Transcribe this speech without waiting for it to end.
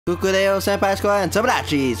Kukureo Senpai Squad and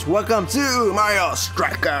Tomodachi's. Welcome to Mario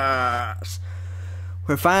Strikers!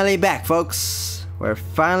 We're finally back, folks. We're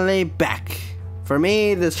finally back. For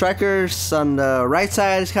me, the strikers on the right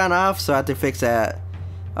side is kind of off, so I have to fix that.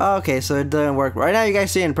 Okay, so it doesn't work. Right now, you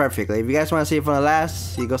guys see it perfectly. If you guys want to see it from the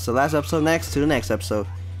last, you go to the last episode next to the next episode.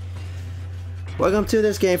 Welcome to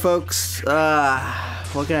this game, folks.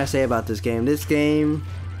 What can I say about this game?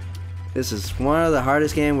 This is one of the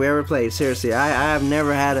hardest games we ever played. Seriously, I have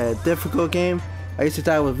never had a difficult game. I used to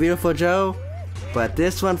thought it was Beautiful Joe, but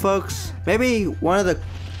this one, folks, maybe one of the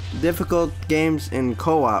difficult games in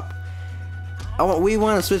co-op. We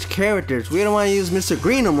want to switch characters. We don't want to use Mr.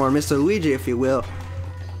 Green no more, Mr. Luigi, if you will.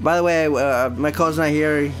 By the way, my cousin's not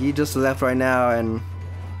here. He just left right now and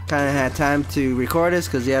kind of had time to record this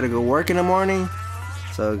because he had to go work in the morning.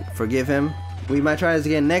 So forgive him. We might try this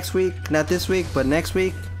again next week. Not this week, but next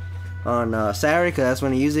week. On Saturday, because that's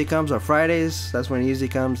when it usually comes, or Fridays, that's when it usually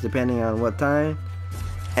comes, depending on what time.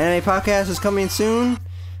 Anime podcast is coming soon.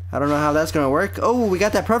 I don't know how that's gonna work. Oh, we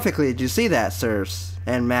got that perfectly. Did you see that, sirs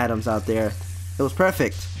and madams out there? It was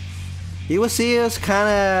perfect. You will see us kind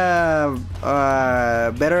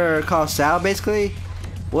of Better Call Saul, basically.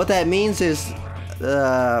 What that means is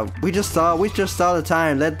we just stall the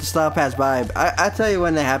time, let the stall pass by. I tell you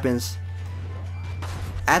when that happens.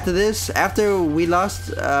 After this, after we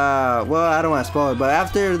lost, well, I don't want to spoil it, but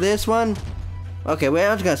after this one, okay, wait,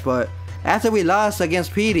 I'm just gonna spoil it. After we lost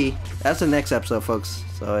against Petey, that's the next episode, folks.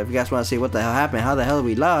 So if you guys want to see what the hell happened, how the hell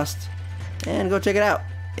we lost, and go check it out.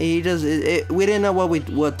 We didn't know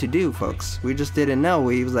what to do, folks. We just didn't know.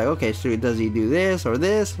 We was like, okay, so does he do this or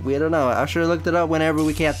this? We don't know. I should have looked it up whenever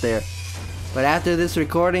we got there. But after this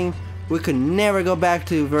recording, we could never go back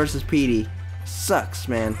to versus Petey. Sucks,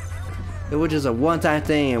 man. It was just a one-time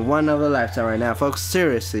thing and one of a lifetime right now, folks.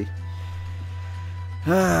 Seriously.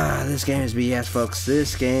 This game is BS, folks.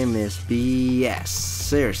 This game is BS.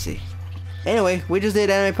 Seriously. Anyway, we just did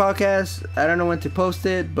anime podcast. I don't know when to post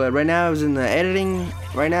it, but right now I was in the editing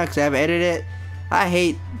right now because I haven't edited it. I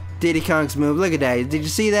hate Diddy Kong's move. Look at that. Did you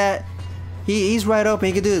see that? He's right open.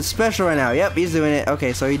 He can do it special right now. Yep, he's doing it.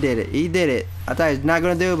 Okay, so he did it. He did it. I thought he was not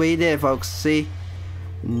going to do it, but he did it, folks. See?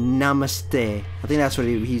 Namaste. I think that's what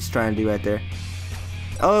he's trying to do right there.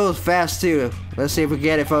 Oh, it was fast too. Let's see if we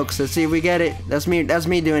get it, folks. Let's see if we get it. That's me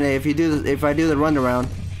doing it. If I do the run around.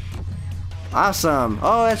 Awesome.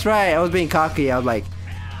 Oh, that's right. I was being cocky. I was like,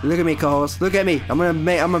 look at me, co-host. Look at me. I'm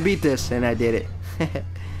gonna beat this, and I did it.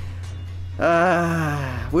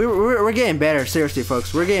 We're getting better. Seriously,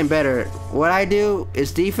 folks. We're getting better. What I do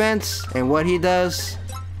is defense, and what he does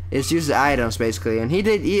is use the items, basically. And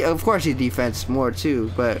of course he defense more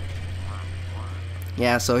too, but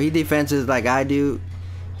yeah, so he defenses like I do,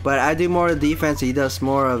 but I do more of the defense, he does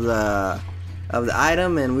more of the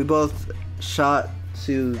item, and we both shot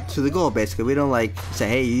to the goal, basically. We don't like say,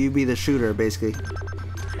 hey, you be the shooter, basically.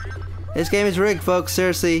 This game is rigged, folks.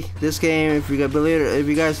 Seriously, this game, if you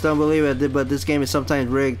guys don't believe it, but this game is sometimes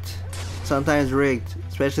rigged,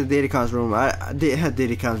 especially Diddy Kong's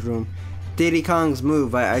room. Diddy Kong's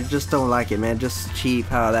move, I just don't like it, man. Just cheap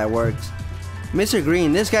how that works. Mr.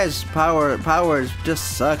 Green, this guy's power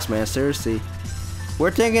just sucks, man. Seriously. We're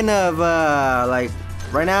thinking of like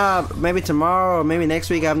right now, maybe tomorrow or maybe next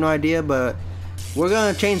week, I have no idea, but we're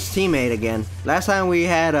gonna change teammate again. Last time we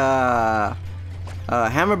had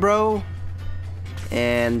Hammer Bro,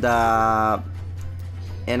 and I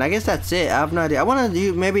guess that's it. I have no idea. I want to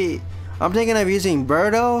do I'm thinking of using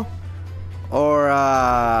Birdo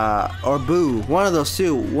or Boo, one of those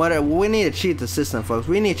two. We need to cheat the system, folks.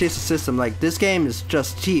 We need to cheat the system. Like, this game is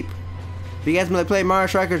just cheap. If you guys play Mario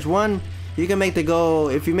Strikers 1, you can make the goal.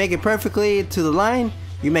 If you make it perfectly to the line,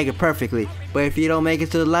 you make it perfectly. But if you don't make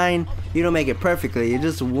it to the line, you don't make it perfectly. You're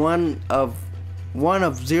just one of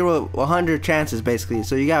 100 chances, basically.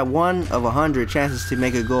 So you got 1 of 100 chances to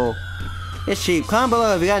make a goal. It's cheap. Comment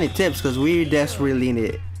below if you got any tips, because we desperately need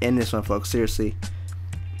it in this one, folks. Seriously.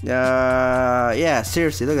 Yeah,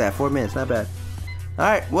 seriously, look at that, 4 minutes, not bad.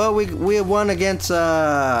 Alright, well, we won against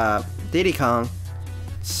Diddy Kong.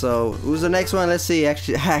 So who's the next one? Let's see.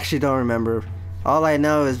 Actually, I actually don't remember. All I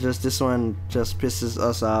know is just this one just pisses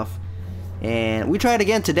us off. And we tried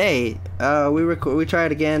again today. We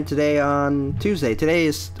tried again today on Tuesday. Today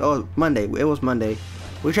is Monday. It was Monday.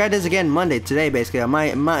 We tried this again Monday today, basically.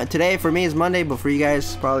 Today for me is Monday, but for you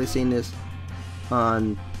guys probably seen this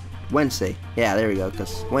on Wednesday. Yeah, there we go.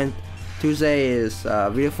 Because Tuesday is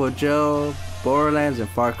Beautiful Joe, Borderlands, and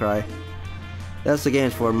Far Cry. That's the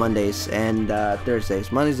games for Mondays and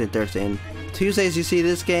Thursdays. Mondays and Thursdays. And Tuesdays you see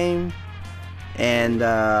this game, and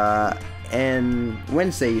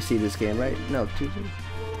Wednesday you see this game, right? No, Tuesday.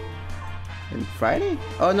 and Friday?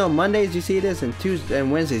 Oh no, Mondays you see this, and Tuesdays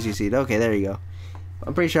and Wednesdays you see it. Okay, there you go.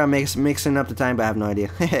 I'm pretty sure I'm mixing up the time, but I have no idea.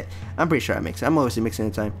 I'm pretty sure I'm always mixing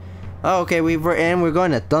the time. Oh, okay, we're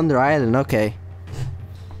going to Thunder Island. Okay.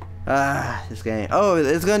 This game. Oh,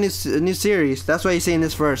 it's got a new series. That's why you're seeing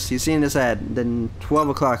this first. You're seeing this at the 12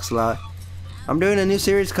 o'clock slot. I'm doing a new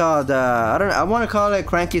series called I want to call it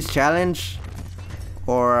Cranky's Challenge,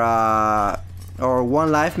 or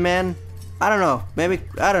One Life Man. I don't know. Maybe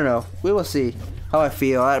I don't know. We will see how I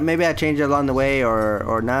feel. Maybe I change it along the way,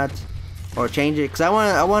 or not, or change it. Cause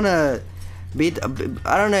I wanna beat.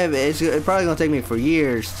 I don't know. It's probably gonna take me for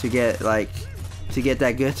years to get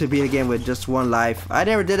that good to beat a game with just one life. I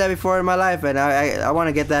never did that before in my life, and I want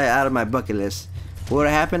to get that out of my bucket list. Would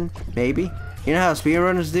it happen? Maybe. You know how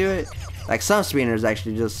speedrunners do it? Like some speedrunners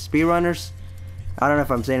actually, just speedrunners. I don't know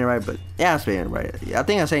if I'm saying it right, but yeah, I'm saying it right. I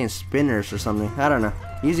think I'm saying spinners or something. I don't know.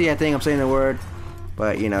 Usually I think I'm saying the word,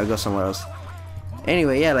 but you know, it goes somewhere else.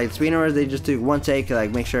 Anyway, yeah, like speedrunners, they just do one take,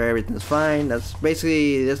 like make sure everything's fine. That's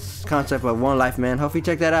basically this concept of One Life Man. Hope you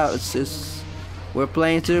check that out. We're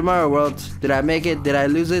playing Super Mario World. Did I make it? Did I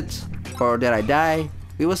lose it? Or did I die?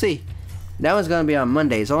 We will see. That one's gonna be on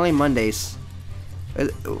Mondays, only Mondays.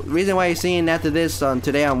 Reason why you're seeing after this on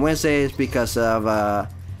today on Wednesday is because of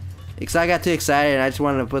because I got too excited and I just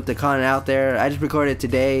wanted to put the content out there. I just recorded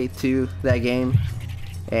today to that game,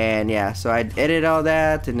 and yeah, so I edited all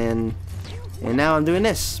that, and now I'm doing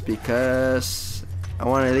this because I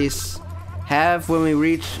want to at least have when we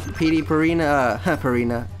reach PD Piranha,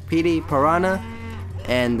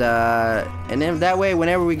 and then that way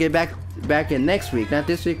whenever we get back in next week, not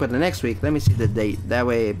this week but the next week. Let me see the date. That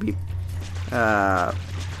way it'd be oh,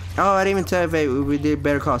 I didn't even tell if we did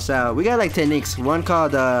Better Call Saul. We got like techniques. One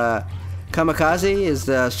called Kamikaze is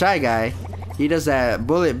the shy guy. He does that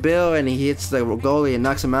bullet bill and he hits the goalie and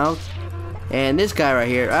knocks him out. And this guy right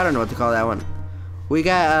here, I don't know what to call that one. We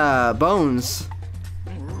got Bones.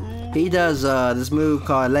 He does this move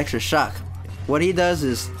called Electric Shock. What he does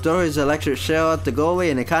is throw his electric shell at the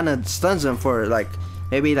goalie and it kind of stuns him for like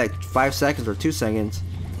maybe like 5 seconds or 2 seconds.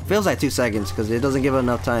 Feels like 2 seconds because it doesn't give it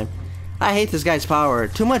enough time. I hate this guy's power.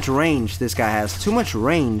 Too much range this guy has. Too much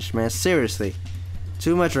range, man. Seriously.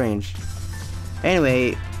 Too much range.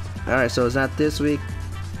 Anyway, alright, so it's not this week,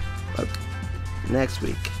 but next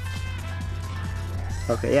week.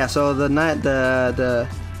 Okay, yeah, so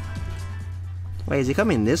wait, is he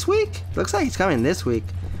coming this week? Looks like he's coming this week.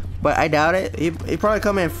 But I doubt it. He probably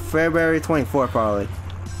coming February 24th, probably.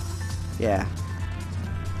 Yeah.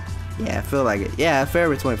 Yeah, I feel like it. Yeah,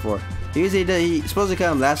 February 24th. Usually he's supposed to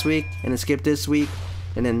come last week and then skip this week,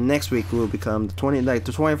 and then next week will become the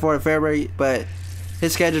 24th of February. But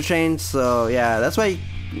his schedule changed, so yeah, that's why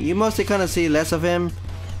you mostly kind of see less of him,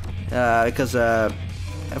 because I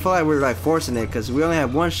feel like we're like forcing it because we only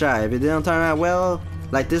have one shot. If it didn't turn out well,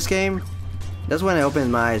 like this game, that's when I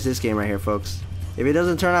opened my eyes. This game right here, folks. If it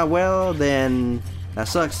doesn't turn out well, then that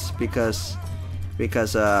sucks because you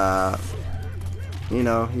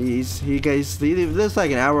know, he lives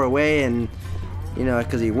like an hour away, and you know,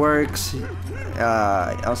 because he works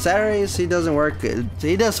on Saturdays. He doesn't work.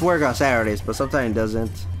 He does work on Saturdays, but sometimes he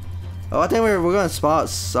doesn't. Oh, I think we're going to spot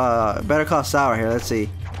Better Call Saul here. Let's see.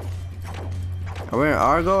 Are we in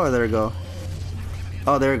Argo or there we go?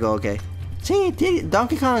 Oh, there we go. Okay. See,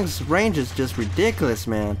 Donkey Kong's range is just ridiculous,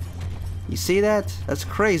 man. You see that? That's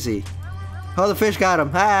crazy. Oh, the fish got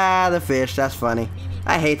him. Ah, the fish. That's funny.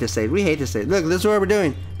 I hate this stage. We hate this stage. Look, this is what we're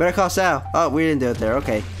doing. Better Call Saul. Oh, we didn't do it there.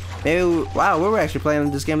 Okay. Maybe wow, we were actually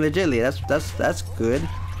playing this game legitly. That's good.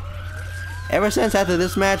 Ever since after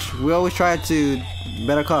this match, we always try to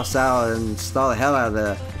Better Call Saul and stall the hell out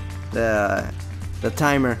of the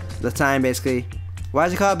timer, the time basically. Why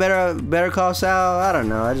is it called Better Call Saul? I don't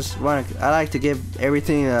know. I like to give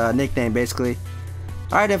everything a nickname basically.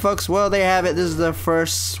 All right then, folks. Well, there you have it. This is the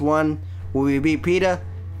first one. Will we beat PD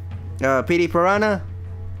Piranha?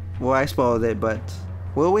 Well, I spoiled it, but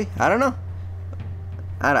will we? I don't know.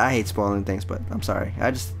 I hate spoiling things, but I'm sorry.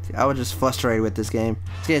 I was just frustrated with this game.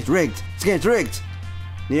 This game's rigged. This game's rigged.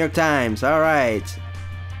 New York Times. All right.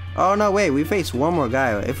 Oh no, wait. We face one more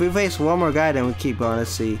guy. If we face one more guy, then we keep going.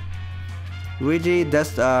 Let's see. Luigi,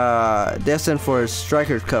 destined for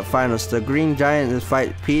Strikers Cup Finals. The Green Giant is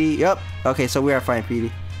fight PD. Yep. Okay, so we are fighting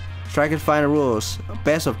PD. Strikers Final rules.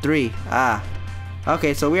 Best of 3. Ah.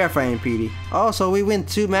 Okay, so we are fighting PD. Oh, so we win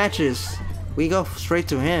 2 matches. We go straight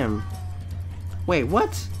to him. Wait,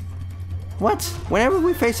 what? What? Whenever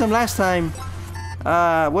we faced him last time,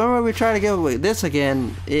 whenever we try to get this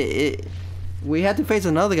again, we had to face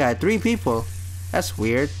another guy. 3 people. That's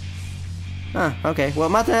weird. Huh, okay. Well,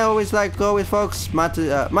 Martin, I always like always, folks. Martin,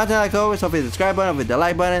 like always, hope you subscribe button, hit the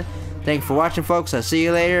like button. Thank you for watching, folks. I'll see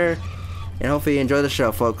you later, and hopefully you enjoy the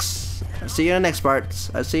show, folks. I'll see you in the next part.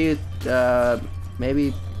 I'll see you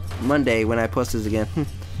maybe Monday when I post this again.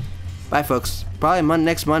 Bye, folks. Probably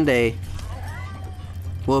next Monday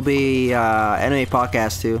will be anime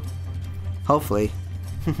podcast too. Hopefully.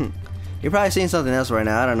 You're probably seeing something else right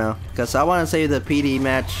now. I don't know, because I want to save the PD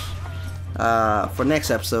match for next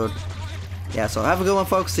episode. Yeah, so have a good one,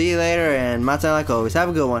 folks. See you later, and my time like always. Have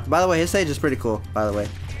a good one. By the way, his stage is pretty cool, by the way.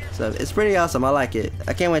 So it's pretty awesome. I like it.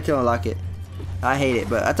 I can't wait to unlock it. I hate it,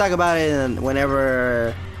 but I talk about it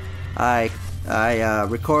whenever I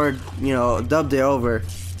record, you know, dubbed it over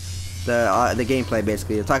the gameplay,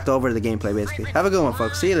 basically. I talked over the gameplay, basically. Have a good one,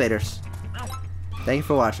 folks. See you later. Thank you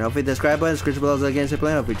for watching. Hopefully the subscribe button, description below is the games they're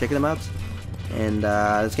playing. Hopefully you're checking them out. And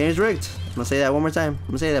this game is rigged. I'm gonna say that one more time. I'm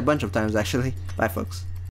gonna say that a bunch of times, actually. Bye, folks.